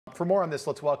For more on this,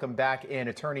 let's welcome back in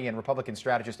attorney and Republican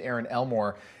strategist Aaron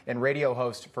Elmore and radio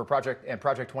host for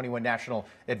Project 21 National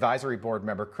Advisory Board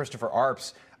member Christopher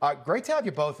Arps. Great to have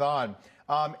you both on.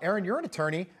 Aaron, you're an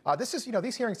attorney. This is,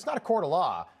 these hearings, it's not a court of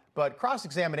law, but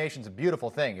cross-examination is a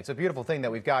beautiful thing. It's a beautiful thing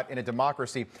that we've got in a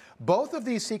democracy. Both of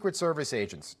these Secret Service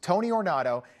agents, Tony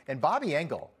Ornato and Bobby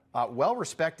Engel,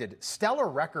 well-respected, stellar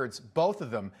records, both of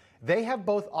them, they have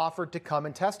both offered to come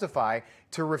and testify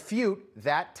to refute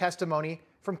that testimony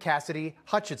from Cassidy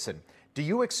Hutchinson. Do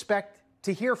you expect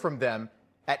to hear from them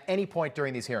at any point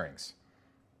during these hearings?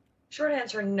 Short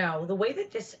answer, no. The way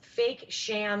that this fake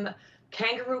sham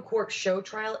kangaroo court show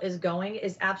trial is going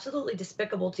is absolutely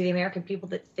despicable to the American people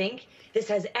that think this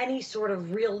has any sort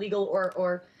of real legal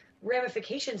or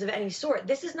ramifications of any sort.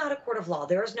 This is not a court of law.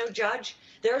 There is no judge.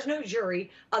 There is no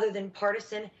jury other than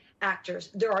partisan actors.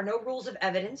 There are no rules of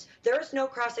evidence. There is no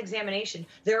cross-examination.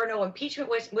 There are no impeachment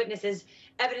witnesses,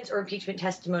 evidence, or impeachment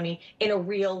testimony in a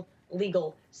real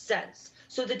legal sense.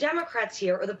 So the Democrats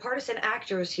here, or the partisan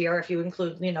actors here, if you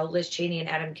include, Liz Cheney and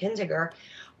Adam Kinzinger,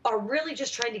 are really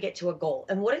just trying to get to a goal.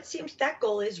 And what it seems that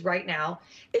goal is right now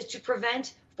is to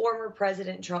prevent former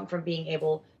President Trump from being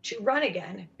able to run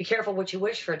again. Be careful what you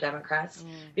wish for, Democrats,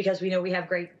 because we know we have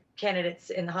great candidates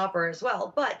in the hopper as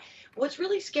well. But what's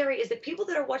really scary is that people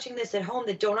that are watching this at home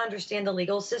that don't understand the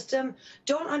legal system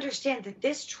don't understand that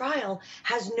this trial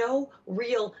has no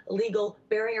real legal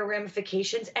bearing or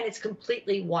ramifications, and it's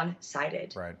completely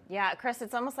one-sided. Right. Yeah, Chris,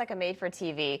 it's almost like a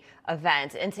made-for-TV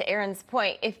event. And to Aaron's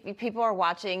point, if people are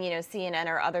watching, CNN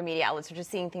or other media outlets or just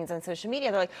seeing things on social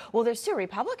media, they're like, well, there's 2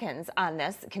 Republicans on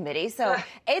this committee, so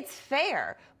it's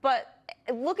fair. But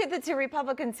look at the 2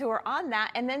 Republicans who are on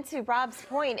that. And then to Rob's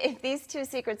point, if these 2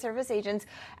 Secret Service agents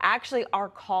actually are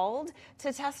called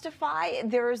to testify,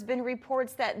 there's been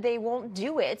reports that they won't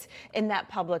do it in that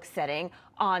public setting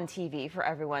on TV for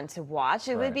everyone to watch.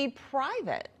 It would be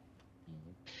private.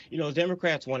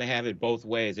 Democrats want to have it both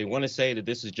ways. They want to say that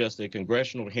this is just a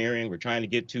congressional hearing. We're trying to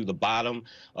get to the bottom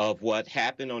of what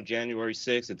happened on January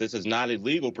 6th, that this is not a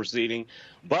legal proceeding,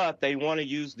 but they want to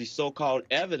use the so-called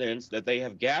evidence that they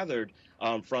have gathered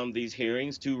from these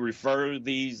hearings to refer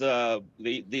this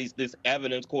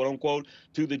evidence, quote unquote,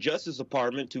 to the Justice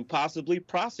Department to possibly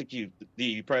prosecute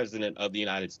the President of the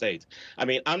United States. I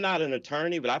mean, I'm not an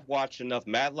attorney, but I've watched enough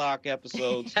Matlock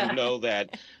episodes to know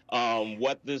that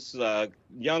what this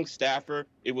young staffer,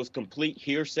 it was complete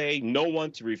hearsay, no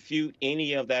one to refute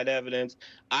any of that evidence.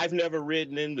 I've never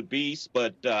ridden in the beast,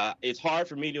 but it's hard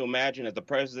for me to imagine that the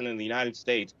President of the United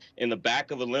States in the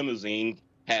back of a limousine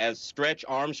has Stretch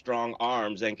Armstrong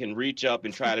arms and can reach up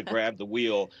and try to grab the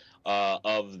wheel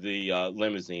of the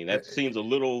limousine. That seems a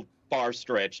little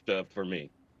far-stretched for me.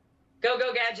 Go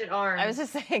Gadget arms. I was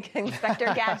just saying, Inspector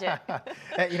Gadget.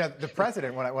 The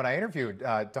president, when I interviewed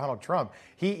Donald Trump,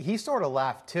 he sort of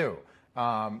laughed too,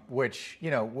 which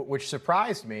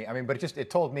surprised me. I mean, but it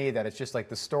told me that it's just like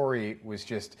the story was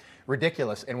just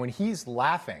ridiculous. And when he's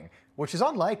laughing, which is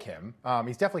unlike him,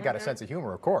 he's definitely got a sense of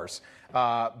humor, of course.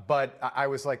 But I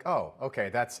was like, oh, okay,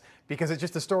 that's because it's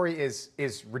just the story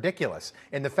is ridiculous.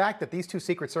 And the fact that these 2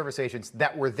 Secret Service agents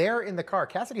that were there in the car,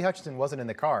 Cassidy Hutchinson wasn't in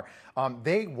the car,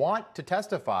 they want to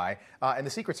testify. And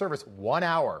the Secret Service, 1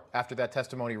 hour after that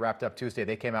testimony wrapped up Tuesday,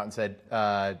 they came out and said,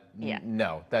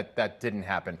 no, that didn't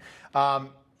happen.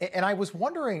 And I was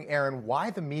wondering, Aaron, why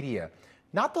the media,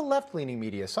 not the left-leaning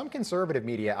media, some conservative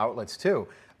media outlets too,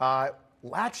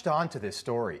 latched onto this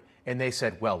story. And they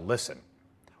said, well, listen,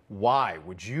 why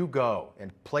would you go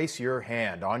and place your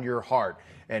hand on your heart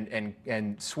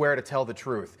and swear to tell the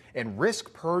truth and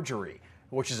risk perjury,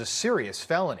 which is a serious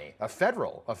felony, a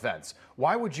federal offense?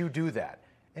 Why would you do that?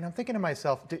 And I'm thinking to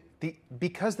myself,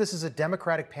 because this is a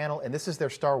Democratic panel and this is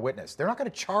their star witness, they're not going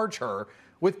to charge her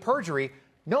with perjury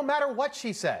no matter what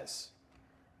she says.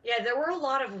 Yeah, there were a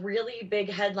lot of really big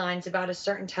headlines about a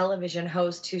certain television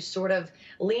host who sort of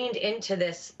leaned into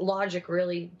this logic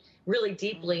really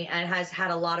deeply and has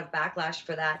had a lot of backlash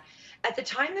for that. At the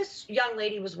time this young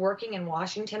lady was working in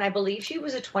Washington, I believe she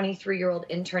was a 23-year-old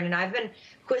intern, and I've been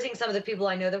quizzing some of the people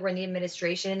I know that were in the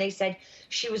administration, and they said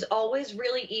she was always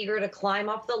really eager to climb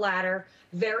up the ladder,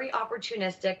 very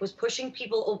opportunistic, was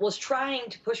trying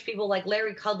to push people like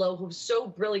Larry Kudlow, who's so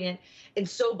brilliant and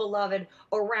so beloved,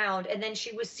 around. And then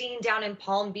she was seen down in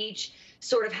Palm Beach,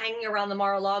 sort of hanging around the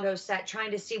Mar-a-Lago set,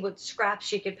 trying to see what scraps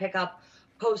she could pick up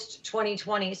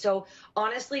post-2020. So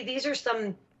honestly, these are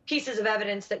some pieces of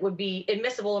evidence that would be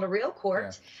admissible in a real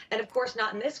court, and of course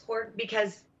not in this court,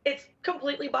 because it's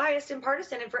completely biased and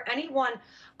partisan. And for anyone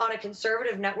on a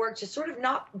conservative network to sort of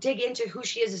not dig into who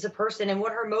she is as a person and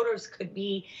what her motives could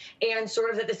be, and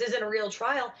sort of that this isn't a real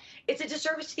trial, it's a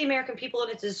disservice to the American people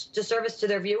and it's a disservice to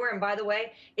their viewer. And by the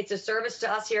way, it's a service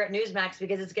to us here at Newsmax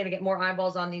because it's going to get more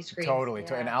eyeballs on these screens. Totally.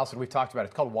 Yeah. And Allison, we've talked about it.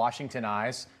 It's called Washington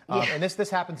Eyes. And this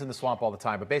happens in the swamp all the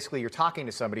time. But basically, you're talking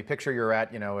to somebody. Picture you're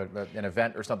at an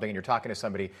event or something, and you're talking to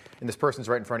somebody, and this person's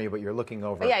right in front of you, but you're looking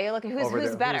over. Yeah, you're looking.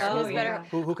 Who's better? Who's better?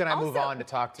 Who can I move on to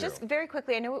talk to? Just very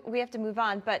quickly, I know we have to move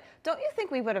on, but don't you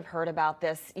think we would have heard about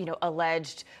this,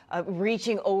 alleged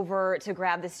reaching over to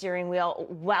grab the steering wheel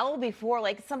well before,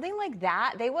 like something like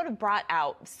that? They would have brought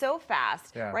out so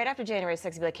fast, right after January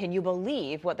 6th, be like, can you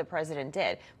believe what the president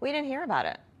did? We didn't hear about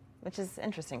it, which is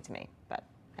interesting to me. But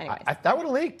anyways, that would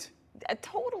have leaked.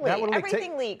 Totally.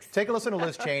 Everything leaks. Take a listen to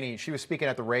Liz Cheney. She was speaking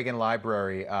at the Reagan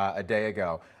Library a day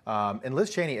ago. And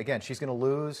Liz Cheney, again, she's going to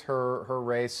lose her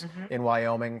race in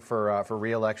Wyoming for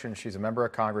re-election. She's a member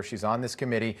of Congress. She's on this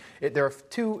committee. There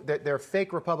are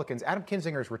fake Republicans. Adam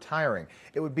Kinzinger is retiring.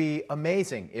 It would be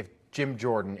amazing if Jim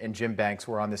Jordan and Jim Banks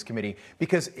were on this committee,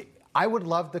 because I would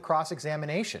love the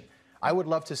cross-examination. I would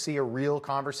love to see a real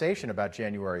conversation about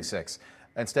January 6th.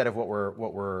 Instead of what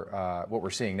we're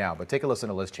seeing now. But take a listen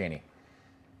to Liz Cheney.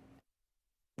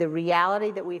 The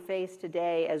reality that we face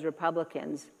today as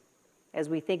Republicans, as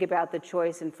we think about the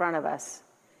choice in front of us,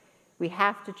 we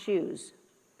have to choose,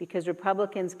 because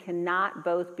Republicans cannot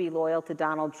both be loyal to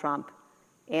Donald Trump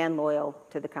and loyal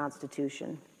to the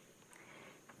Constitution.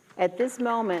 At this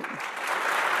moment,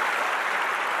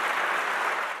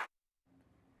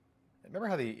 remember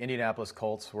how the Indianapolis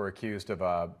Colts were accused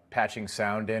of patching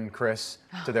sound in, Chris,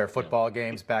 to their football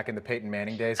games back in the Peyton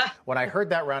Manning days? When I heard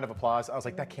that round of applause, I was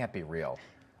like, that can't be real.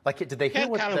 Like, did they hear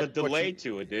what kind of a delay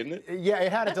to it, didn't it? Yeah,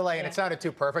 it had a delay, and it sounded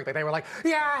too perfect. Like they were like,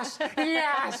 yes,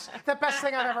 yes, the best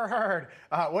thing I've ever heard.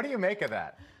 What do you make of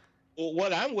that? Well,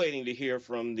 what I'm waiting to hear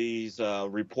from these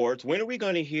reports, when are we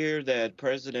going to hear that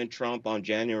President Trump on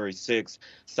January 6th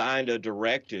signed a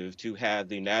directive to have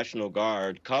the National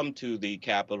Guard come to the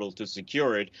Capitol to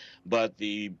secure it, but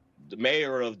the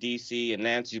mayor of D.C. and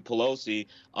Nancy Pelosi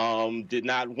did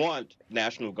not want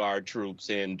National Guard troops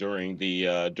in during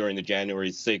the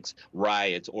January 6th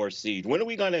riots or siege? When are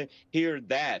we going to hear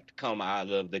that come out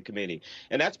of the committee?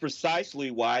 And that's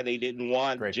precisely why they didn't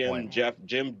want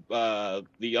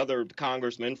the other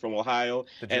congressman from Ohio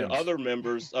and other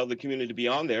members of the community to be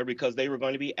on there, because they were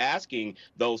going to be asking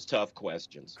those tough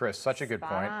questions. Chris, such a good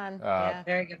point. Yeah,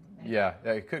 very good.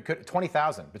 Yeah, could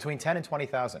 20,000, between 10 and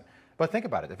 20,000. But think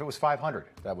about it. If it was 500,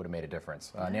 that would have made a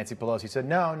difference. Nancy Pelosi said,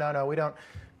 no, we don't.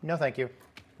 No, thank you.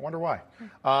 I wonder why.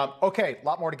 Okay, a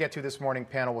lot more to get to this morning,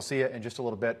 panel. We'll see you in just a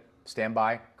little bit. Stand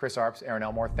by. Chris Arps, Aaron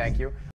Elmore, thank you.